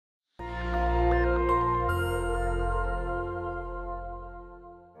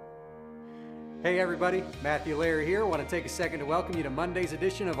Hey everybody, Matthew Larry here. I want to take a second to welcome you to Monday's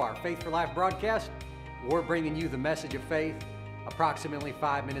edition of our Faith for Life broadcast. We're bringing you the message of faith, approximately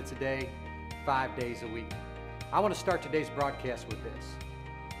 5 minutes a day, 5 days a week. I want to start today's broadcast with this.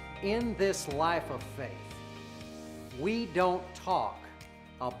 In this life of faith, we don't talk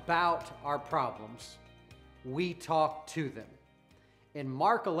about our problems, we talk to them. In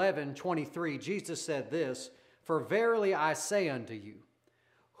Mark 11:23, Jesus said this, "For verily I say unto you,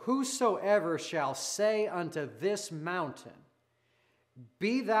 whosoever shall say unto this mountain,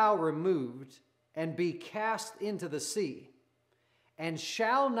 Be thou removed, and be cast into the sea, and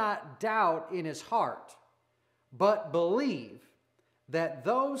shall not doubt in his heart, but believe that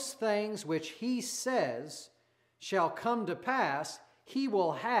those things which he says shall come to pass, he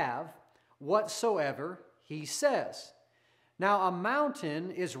will have whatsoever he says." Now, a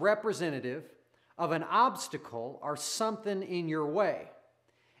mountain is representative of an obstacle or something in your way.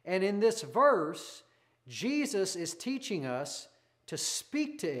 And in this verse, Jesus is teaching us to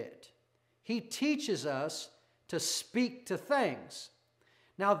speak to it. He teaches us to speak to things.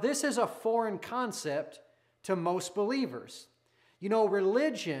 Now, this is a foreign concept to most believers. You know,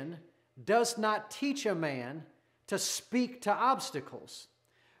 religion does not teach a man to speak to obstacles.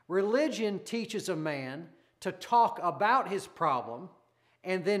 Religion teaches a man to talk about his problem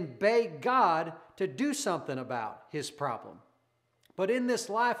and then beg God to do something about his problem. But in this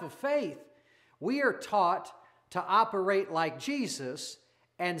life of faith, we are taught to operate like Jesus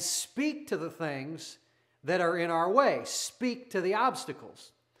and speak to the things that are in our way, speak to the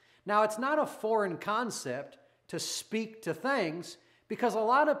obstacles. Now, it's not a foreign concept to speak to things because a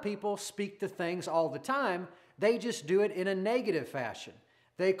lot of people speak to things all the time. They just do it in a negative fashion.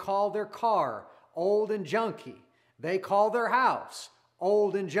 They call their car old and junky. They call their house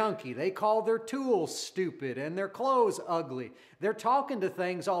old and junky. They call their tools stupid and their clothes ugly. They're talking to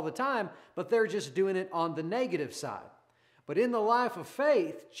things all the time, but they're just doing it on the negative side. But in the life of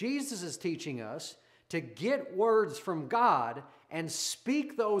faith, Jesus is teaching us to get words from God and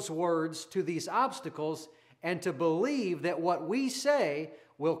speak those words to these obstacles and to believe that what we say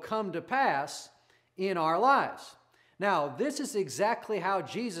will come to pass in our lives. Now, this is exactly how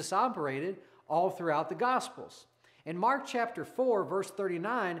Jesus operated all throughout the Gospels. In Mark chapter 4, verse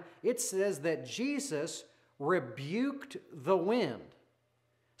 39, it says that Jesus rebuked the wind.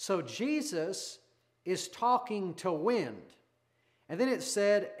 So Jesus is talking to wind. And then it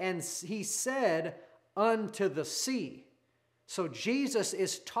said, and he said unto the sea. So Jesus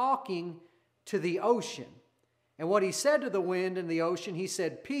is talking to the ocean. And what he said to the wind and the ocean, he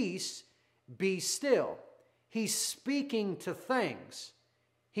said, "Peace, be still." He's speaking to things.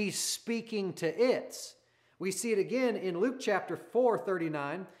 He's speaking to its. We see it again in Luke chapter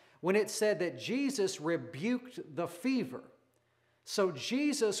 4:39 when it said that Jesus rebuked the fever. So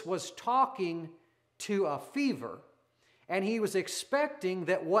Jesus was talking to a fever, and he was expecting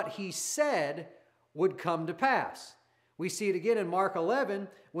that what he said would come to pass. We see it again in Mark 11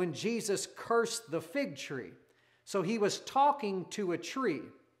 when Jesus cursed the fig tree. So he was talking to a tree.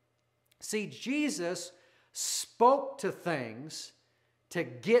 See, Jesus spoke to things to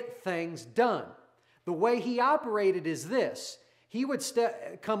get things done. The way he operated is this. He would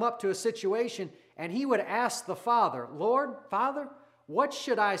come up to a situation and he would ask the Father, "Lord, Father, what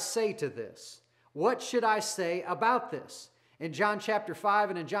should I say to this? What should I say about this?" In John chapter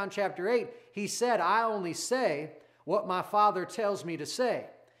 5 and in John chapter 8, he said, "I only say what my Father tells me to say."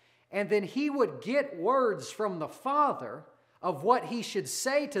 And then he would get words from the Father of what he should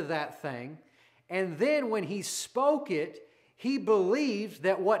say to that thing. And then when he spoke it, he believed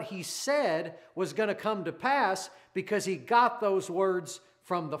that what he said was going to come to pass because he got those words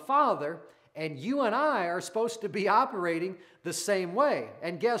from the Father. And you and I are supposed to be operating the same way.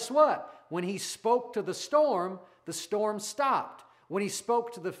 And guess what? When he spoke to the storm stopped. When he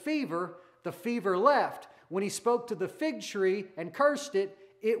spoke to the fever left. When he spoke to the fig tree and cursed it,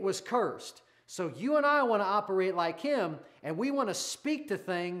 it was cursed. So you and I want to operate like him, and we want to speak to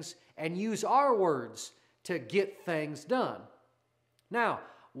things and use our words to get things done. Now,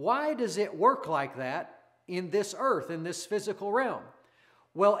 why does it work like that in this earth, in this physical realm?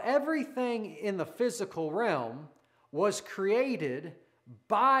 Well, everything in the physical realm was created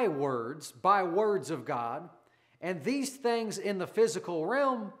by words of God, and these things in the physical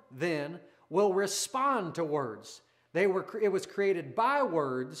realm then will respond to words. It was created by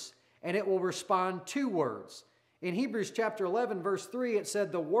words, and it will respond to words. In Hebrews chapter 11, verse 3, it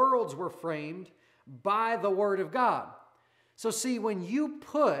said, "The worlds were framed by the word of God." So see, when you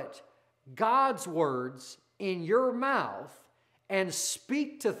put God's words in your mouth and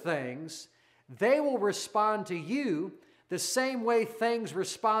speak to things, they will respond to you the same way things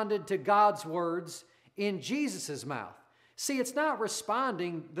responded to God's words in Jesus' mouth. See, it's not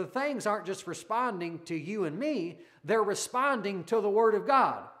responding, the things aren't just responding to you and me, they're responding to the Word of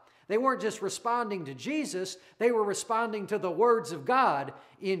God. They weren't just responding to Jesus, they were responding to the words of God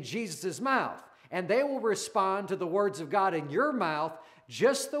in Jesus' mouth. And they will respond to the words of God in your mouth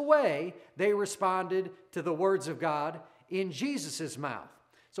just the way they responded to the words of God in Jesus' mouth.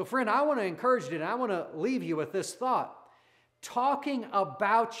 So friend, I want to encourage you and I want to leave you with this thought. Talking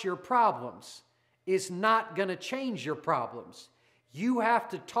about your problems is not going to change your problems. You have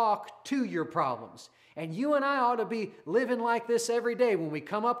to talk to your problems. And you and I ought to be living like this every day. When we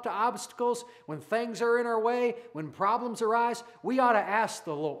come up to obstacles, when things are in our way, when problems arise, we ought to ask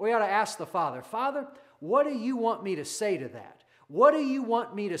the Lord, we ought to ask the Father, Father, what do you want me to say to that? What do you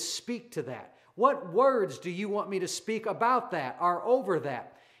want me to speak to that? What words do you want me to speak about that or over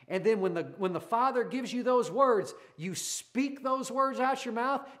that? And then when the Father gives you those words, you speak those words out your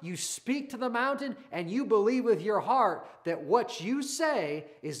mouth, you speak to the mountain, and you believe with your heart that what you say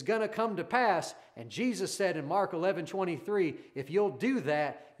is going to come to pass. And Jesus said in Mark 11:23, if you'll do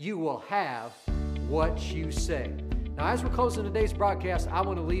that, you will have what you say. Now, as we're closing today's broadcast, I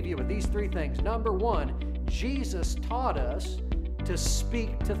want to leave you with these three things. Number one, Jesus taught us to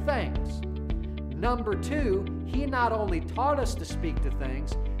speak to things. Number two, He not only taught us to speak to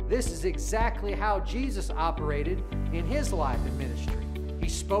things, this is exactly how Jesus operated in His life and ministry. He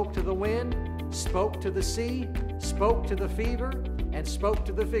spoke to the wind, spoke to the sea, spoke to the fever, and spoke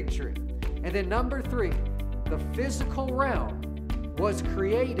to the fig tree. And then number three, the physical realm was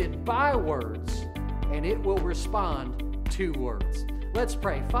created by words, and it will respond to words. Let's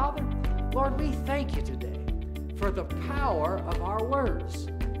pray. Father, Lord, we thank you today for the power of our words.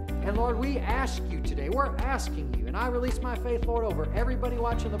 And Lord, we ask you today, we're asking you, and I release my faith, Lord, over everybody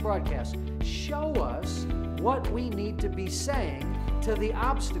watching the broadcast. Show us what we need to be saying to the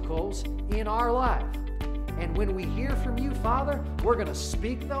obstacles in our life. And when we hear from you, Father, we're going to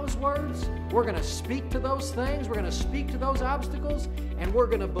speak those words. We're going to speak to those things. We're going to speak to those obstacles. And we're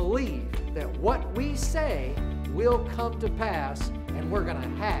going to believe that what we say will come to pass. And we're going to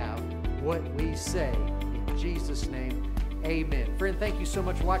have what we say. In Jesus' name, amen. Friend, thank you so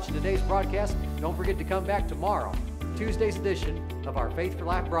much for watching today's broadcast. Don't forget to come back tomorrow, Tuesday's edition of our Faith for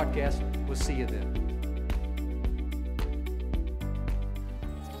Life broadcast. We'll see you then.